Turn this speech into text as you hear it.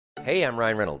Hey, I'm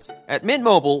Ryan Reynolds. At Mint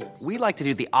Mobile, we like to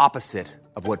do the opposite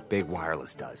of what Big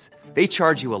Wireless does. They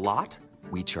charge you a lot,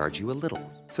 we charge you a little.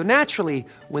 So naturally,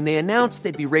 when they announced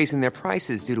they'd be raising their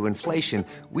prices due to inflation,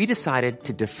 we decided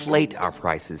to deflate our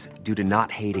prices due to not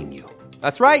hating you.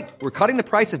 That's right. We're cutting the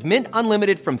price of Mint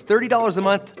Unlimited from $30 a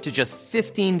month to just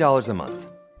 $15 a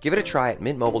month. Give it a try at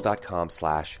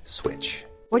mintmobile.com/switch.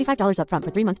 $45 up front for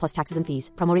 3 months plus taxes and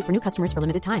fees. Promo rate for new customers for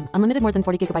limited time. Unlimited more than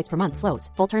 40 gigabytes per month. Slows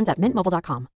full terms at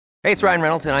mintmobile.com. Hey, it's Ryan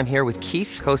Reynolds, and I'm here with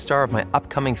Keith, co-star of my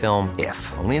upcoming film, If,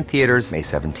 only in theaters May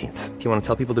 17th. Do you want to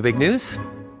tell people the big news?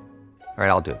 All right,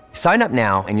 I'll do it. Sign up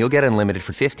now and you'll get unlimited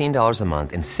for $15 a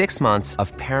month and 6 months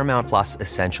of Paramount Plus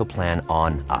Essential Plan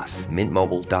on us.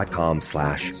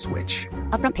 mintmobile.com/switch.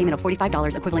 Upfront payment of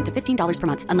 $45 equivalent to $15 per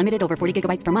month. Unlimited over 40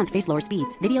 gigabytes per month. Face lower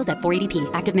speeds. Videos at 480p.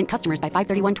 Active Mint customers by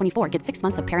 531.24 get 6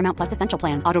 months of Paramount Plus Essential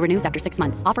Plan. Auto renews after 6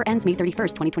 months. Offer ends May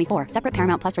 31st, 2024. Separate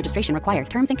Paramount Plus registration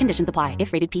required. Terms and conditions apply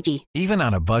if rated PG. Even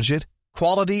on a budget,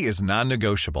 quality is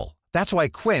non-negotiable. That's why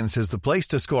Quince is the place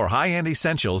to score high-end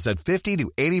essentials at 50 to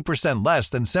 80% less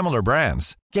than similar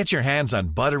brands. Get your hands on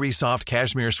buttery soft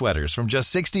cashmere sweaters from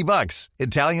just $60,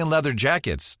 Italian leather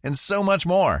jackets, and so much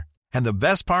more. And the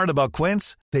best part about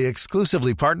Quince, they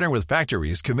exclusively partner with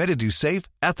factories committed to safe,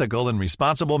 ethical, and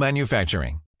responsible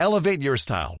manufacturing. Elevate your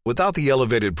style without the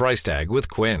elevated price tag with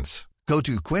Quince. Go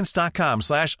to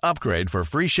quince.com/upgrade for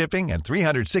free shipping and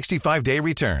 365-day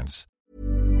returns.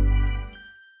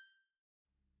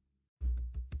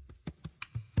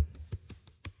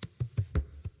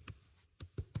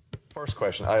 First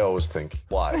question, I always think,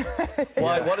 why?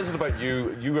 Why? Yeah. What is it about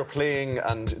you? You were playing,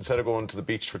 and instead of going to the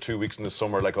beach for 2 weeks in the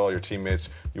summer like all your teammates,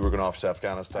 you were going off to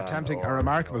Afghanistan. Attempting a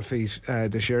remarkable feat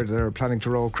this year. They're planning to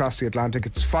row across the Atlantic.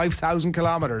 It's 5,000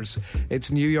 kilometres.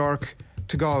 It's New York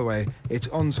to Galway. It's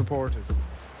unsupported.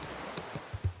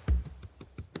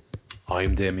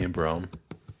 I'm Damien Brown.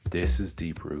 This is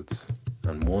Deep Roots.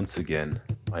 And once again,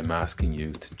 I'm asking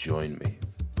you to join me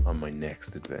on my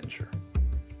next adventure.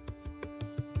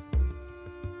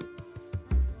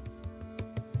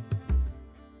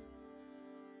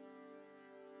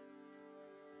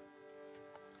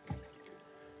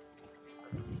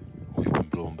 We've been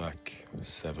blown back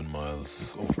 7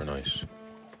 miles overnight.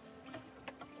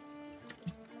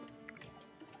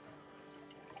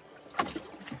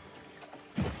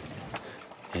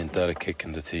 Ain't that a kick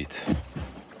in the teeth?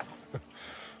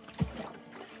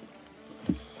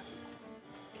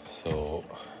 So,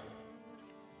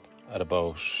 at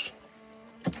about, so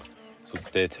it's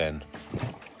day 10.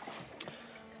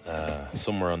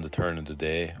 Somewhere on the turn of the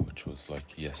day, which was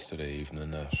like yesterday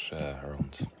evening at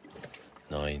around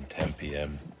 9-10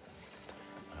 p.m.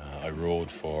 I rode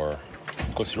for,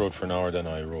 Gus rode for an hour, then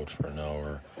I rode for an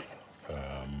hour.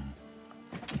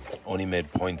 Only made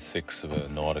 0.6 of a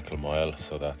nautical mile,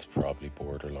 so that's probably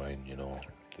borderline, you know.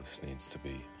 Things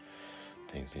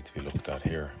need to be looked at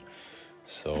here.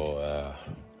 So,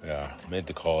 made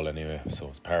the call anyway. So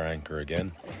it's power anchor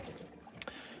again,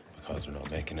 because we're not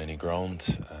making any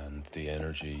ground, and the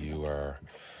energy you are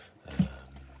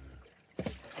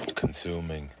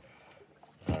consuming,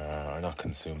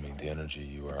 the energy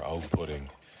you are outputting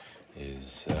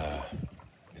is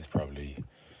probably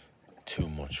too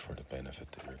much for the benefit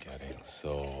that you're getting.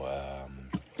 So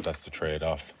that's the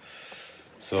trade-off.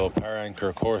 So power anchor,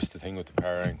 of course, the thing with the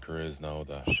power anchor is now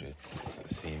that it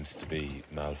seems to be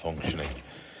malfunctioning.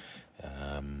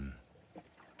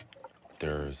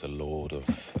 There's a load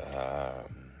of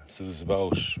so there's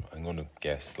about, I'm going to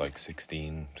guess, like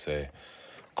 16, say,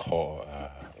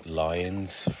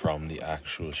 lines from the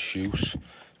actual chute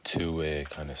to a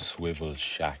kind of swivel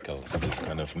shackle. So this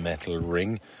kind of metal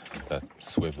ring that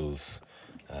swivels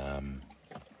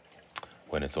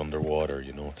when it's underwater,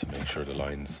 you know, to make sure the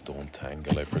lines don't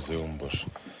tangle, I presume. But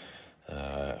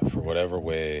for whatever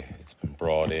way it's been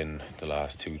brought in the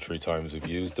last 2-3 times we've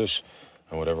used it,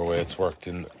 and whatever way it's worked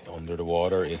in under the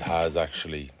water, it has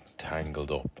actually tangled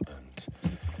up. And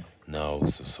now,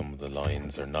 so some of the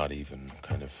lines are not even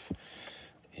kind of,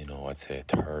 you know, I'd say a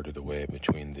third of the way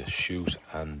between the chute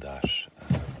and that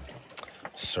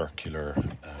circular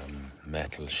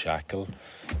metal shackle.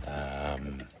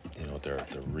 You know, they're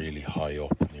really high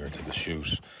up near to the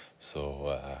chute,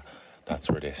 so that's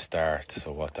where they start.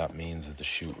 So what that means is the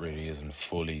chute really isn't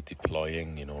fully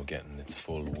deploying, you know, getting its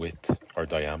full width or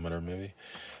diameter maybe,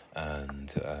 and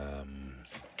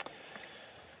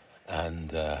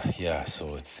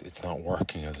so it's not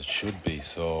working as it should be.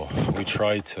 So we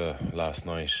tried to last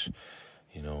night,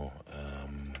 you know,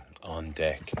 on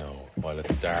deck now while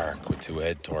it's dark with 2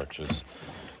 head torches,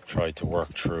 tried to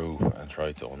work through and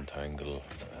tried to untangle,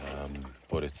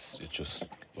 but it just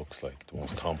looks like the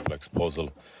most complex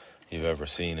puzzle you've ever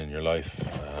seen in your life.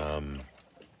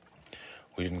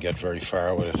 We didn't get very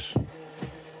far with it,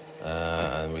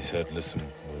 and we said, listen,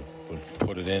 we'll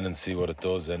put it in and see what it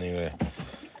does anyway.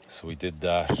 So we did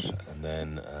that, and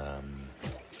then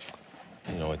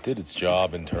it did its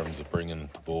job in terms of bringing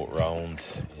the boat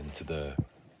round into the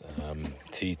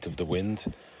teeth of the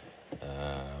wind,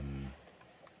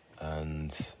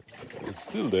 and it's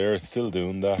still there, it's still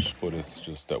doing that, but it's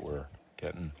just that we're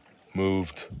getting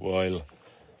moved while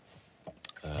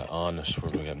on it. We're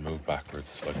getting moved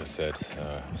backwards, like I said,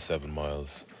 7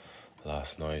 miles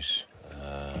last night,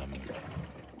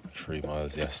 3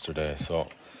 miles yesterday, so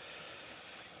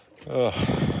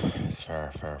it's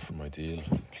far from ideal,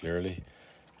 clearly,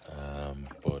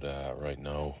 but right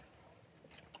now,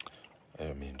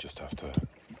 I mean, just have to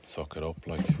suck it up,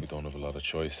 like we don't have a lot of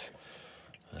choice.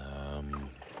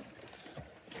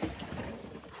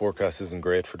 Forecast isn't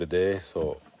great for the day,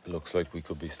 so it looks like we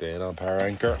could be staying on power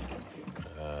anchor.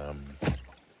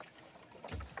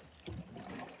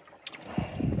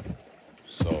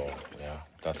 So yeah,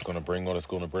 that's going to bring what it's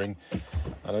going to bring,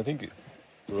 and I think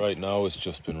right now it's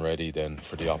just been ready then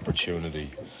for the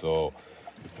opportunity. So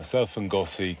myself and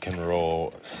Gussie can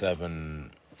row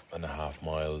 7.5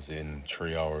 miles in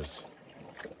 3 hours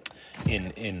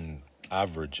in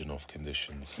average enough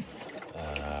conditions.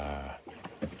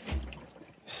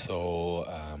 So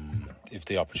if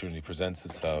the opportunity presents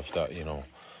itself that,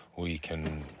 we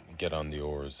can get on the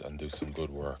oars and do some good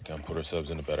work and put ourselves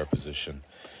in a better position,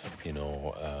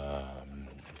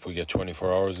 if we get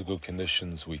 24 hours of good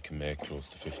conditions, we can make close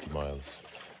to 50 miles,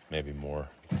 maybe more,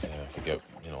 if we get,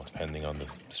 depending on the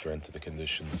strength of the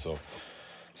conditions. So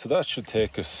that should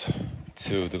take us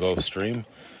to the Gulf Stream.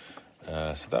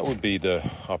 So that would be the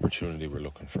opportunity we're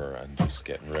looking for and just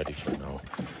getting ready for now.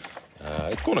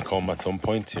 It's going to come at some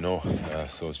point,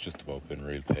 so it's just about being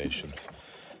real patient,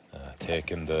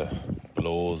 taking the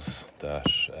blows that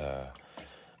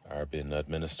are being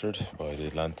administered by the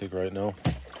Atlantic right now,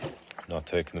 not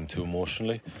taking them too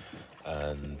emotionally,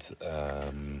 and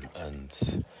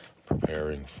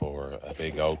preparing for a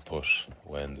big output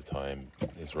when the time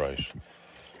is right.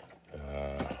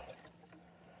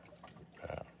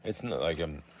 It's not like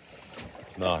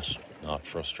it's not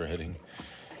frustrating,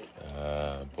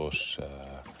 but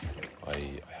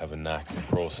I have a knack of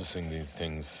processing these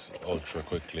things ultra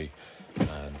quickly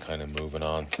and kind of moving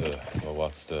on to, well,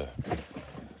 what's the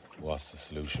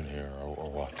solution here, or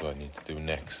what do I need to do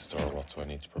next, or what do I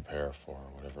need to prepare for,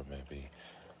 or whatever may be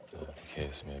the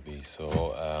case may be.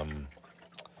 So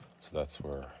that's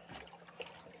where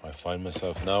I find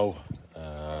myself now.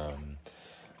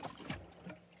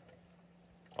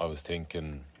 I was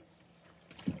thinking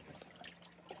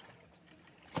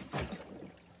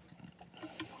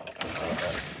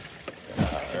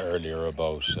earlier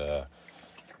about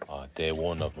day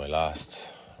one of my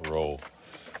last row,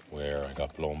 where I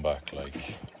got blown back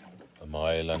like a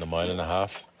mile and a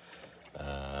half.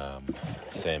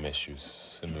 Same issues,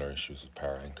 similar issues with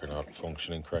power anchor not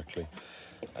functioning correctly,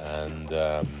 and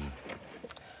the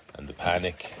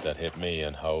panic that hit me,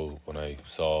 and how when I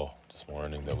saw this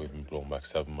morning that we've been blown back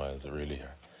 7 miles, it really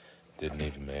didn't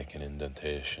even make an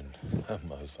indentation. I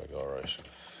was like, all right,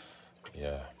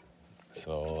 yeah.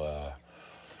 So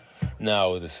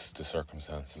now the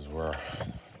circumstances were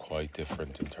quite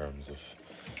different in terms of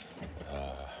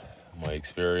my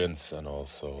experience, and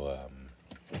also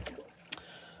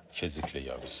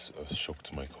physically I was shook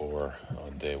to my core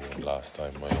on day one last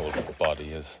time. My whole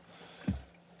body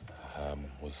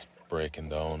was breaking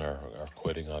down or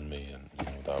quitting on me, and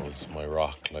that was my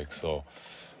rock. Like, so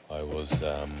I was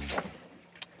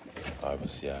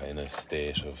in a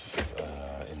state of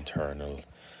internal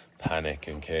panic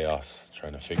and chaos,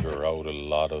 trying to figure out a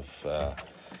lot of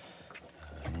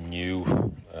new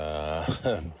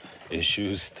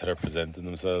issues that are presenting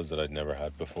themselves that I'd never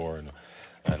had before,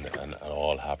 and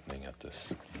all happening at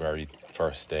this very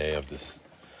first day of this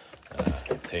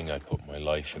thing I put my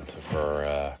life into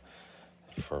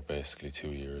for basically 2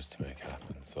 years to make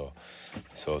happen. So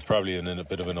it's probably in a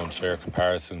bit of an unfair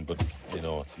comparison, but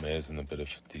it's amazing, a bit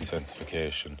of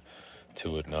desensification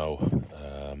to it now,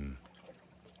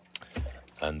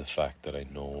 and the fact that I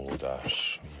know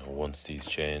that once these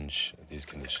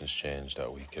conditions change,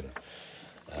 that we can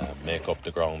make up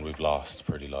the ground we've lost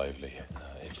pretty lively,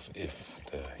 if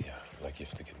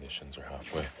the conditions are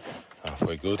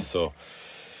halfway good. So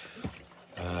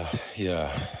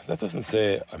that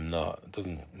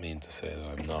doesn't mean to say that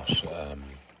I'm not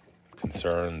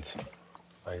concerned.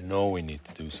 I know we need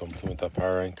to do something with that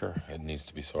power anchor. It needs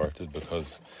to be sorted,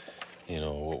 because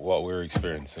what we're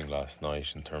experiencing last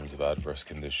night in terms of adverse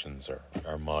conditions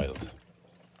are mild.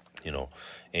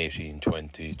 18,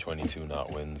 20, 22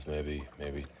 knot winds, maybe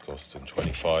gusting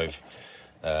 25.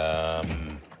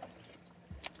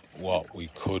 What we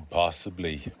could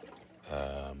possibly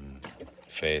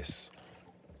face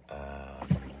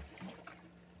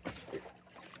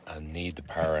and need the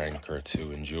power anchor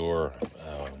to endure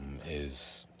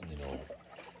is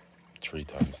 3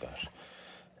 times that.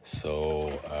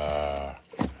 So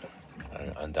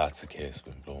and that's the case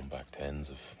when blown back tens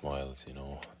of miles,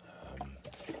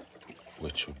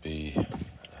 which would be a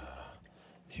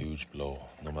huge blow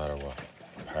no matter what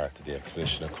part of the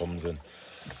expedition it comes in.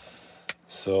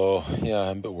 So yeah,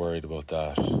 I'm a bit worried about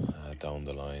that down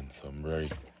the line, so I'm very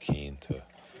keen to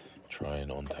try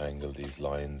and untangle these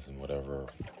lines and whatever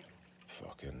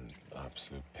fucking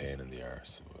absolute pain in the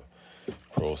arse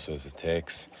process it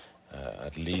takes.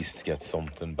 At least get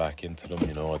something back into them.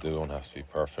 I don't have to be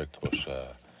perfect, but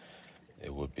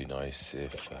it would be nice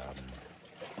if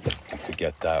we could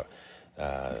get that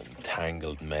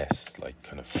tangled mess like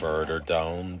kind of further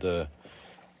down the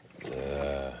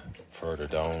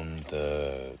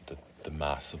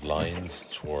massive lines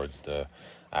towards the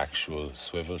actual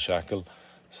swivel shackle,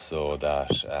 so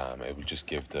that it would just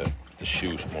give the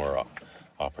chute more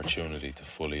opportunity to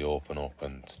fully open up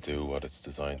and do what it's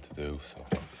designed to do. So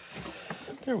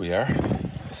there we are.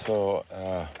 So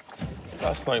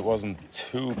last night wasn't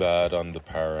too bad on the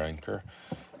power anchor.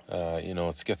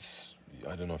 It gets,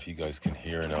 I don't know if you guys can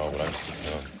hear now, but I'm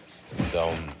sitting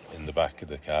down in the back of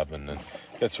the cabin, and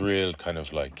it gets real kind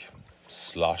of like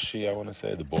sloshy, I want to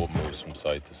say. The boat moves from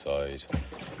side to side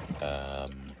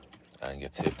and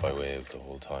gets hit by waves the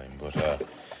whole time, but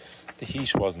the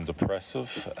heat wasn't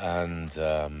oppressive, and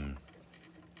it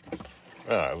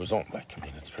was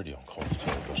it's pretty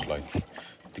uncomfortable, but like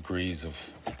degrees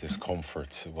of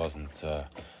discomfort, it wasn't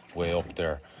way up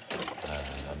there.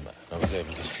 I was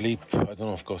able to sleep. I don't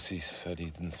know if Gussie said he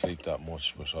didn't sleep that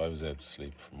much, but I was able to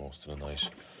sleep for most of the night.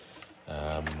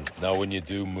 Now when you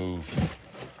do move,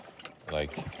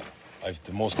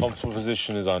 the most comfortable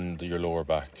position is on your lower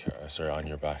back, on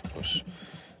your back, but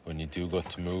when you do go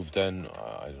to move, then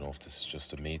I don't know if this is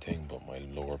just a me thing, but my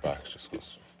lower back just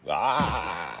goes,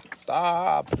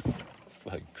 stop! It's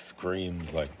like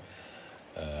screams, like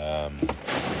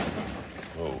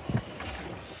whoa.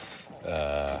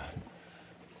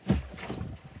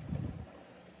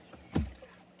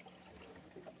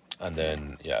 And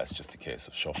then it's just a case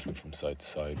of shuffling from side to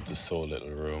side. There's so little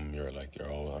room.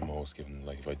 I'm always given,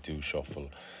 like, if I do shuffle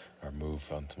or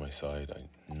move onto my side,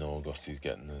 I know Gussie's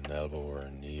getting an elbow or a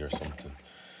knee or something.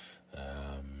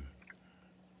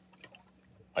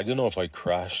 I don't know if I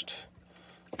crashed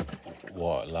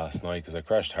last night, because I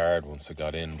crashed hard once I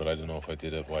got in, but I don't know if I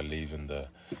did it while leaving the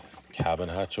cabin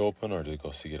hatch open, or did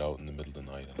Gussie get out in the middle of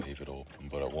the night and leave it open.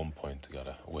 But at one point I got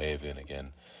a wave in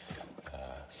again.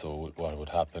 So what would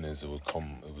happen is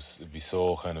it'd be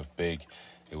so kind of big,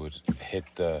 it would hit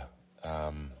the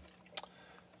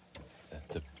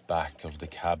back of the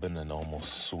cabin and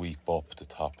almost sweep up the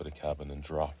top of the cabin and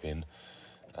drop in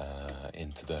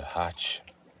into the hatch.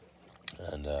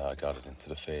 And I got it into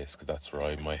the face, because that's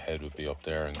where my head would be up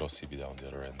there and Gussie would be down the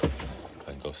other end,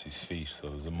 and Gussie's feet. So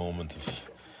it was a moment of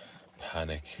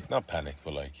panic, not panic,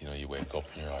 but you wake up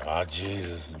and you're like,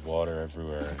 Jesus, there's water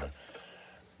everywhere. And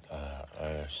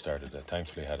I started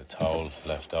thankfully had a towel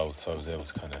left out, so I was able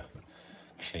to kind of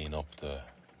clean up the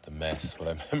mess. But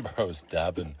I remember I was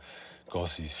dabbing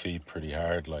Gussie's feet pretty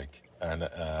hard, and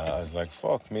I was like,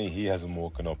 fuck me, he hasn't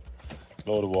woken up.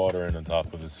 Load of water in on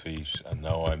top of his feet, and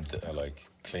now I'm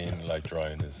clean,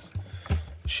 drying his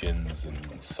shins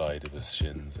and side of his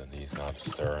shins, and he's not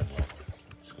stirring. It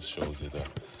just shows you the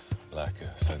lack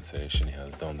of sensation he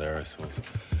has down there, I suppose.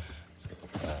 So,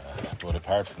 but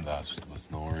apart from that, there was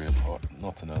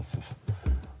nothing else of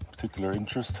particular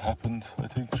interest happened, I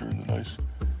think, during the night.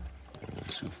 It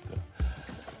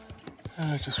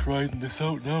was just riding this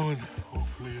out now, and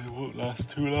hopefully it won't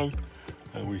last too long,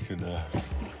 and we can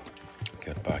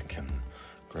get back and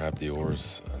grab the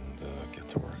oars and get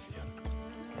to work again.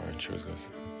 Alright, cheers guys.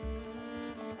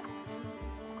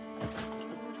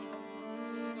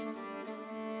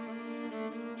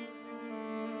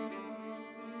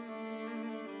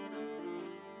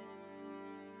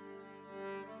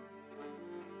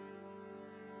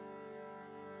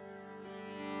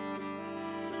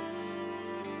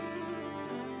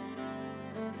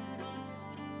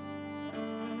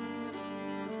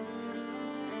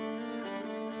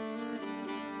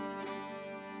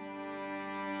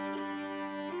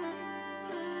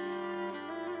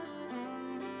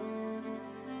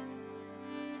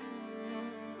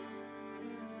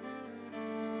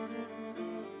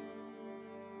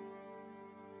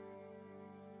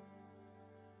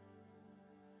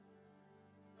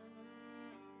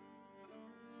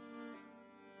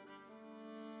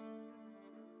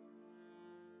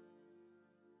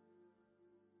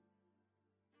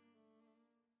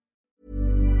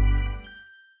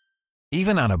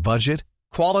 Even on a budget,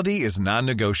 quality is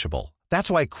non-negotiable.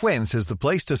 That's why Quince is the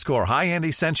place to score high-end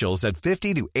essentials at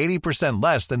 50 to 80%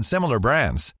 less than similar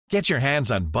brands. Get your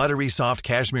hands on buttery soft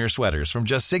cashmere sweaters from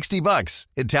just $60,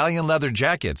 Italian leather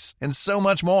jackets, and so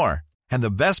much more. And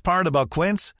the best part about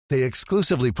Quince, they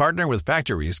exclusively partner with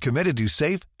factories committed to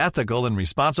safe, ethical, and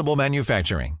responsible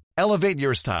manufacturing. Elevate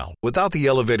your style without the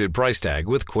elevated price tag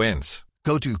with Quince.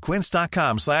 Go to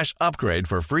quince.com/upgrade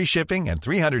for free shipping and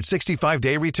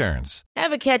 365-day returns.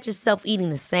 Ever catch yourself eating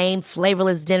the same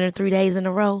flavorless dinner 3 days in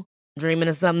a row? Dreaming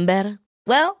of something better?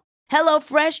 Well,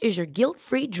 HelloFresh is your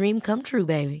guilt-free dream come true,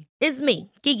 baby. It's me,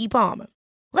 Keke Palmer.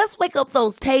 Let's wake up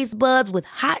those taste buds with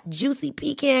hot, juicy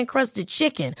pecan-crusted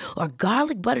chicken or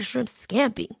garlic butter shrimp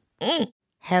scampi.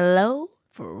 Hello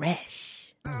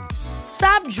Fresh.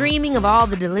 Stop dreaming of all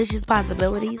the delicious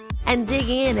possibilities and dig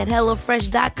in at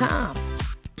HelloFresh.com.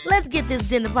 Let's get this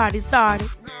dinner party started.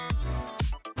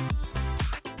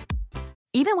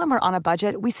 Even when we're on a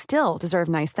budget, we still deserve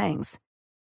nice things.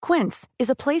 Quince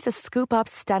is a place to scoop up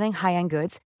stunning high-end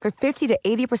goods for 50 to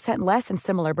 80% less than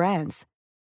similar brands.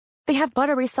 They have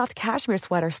buttery soft cashmere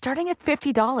sweaters starting at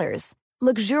 $50,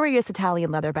 luxurious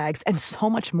Italian leather bags, and so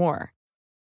much more.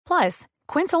 Plus,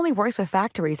 Quince only works with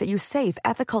factories that use safe,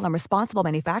 ethical, and responsible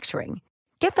manufacturing.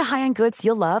 Get the high-end goods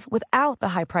you'll love without the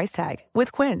high price tag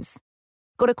with Quince.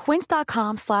 Go to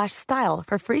quince.com/style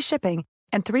for free shipping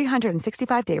and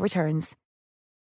 365-day returns.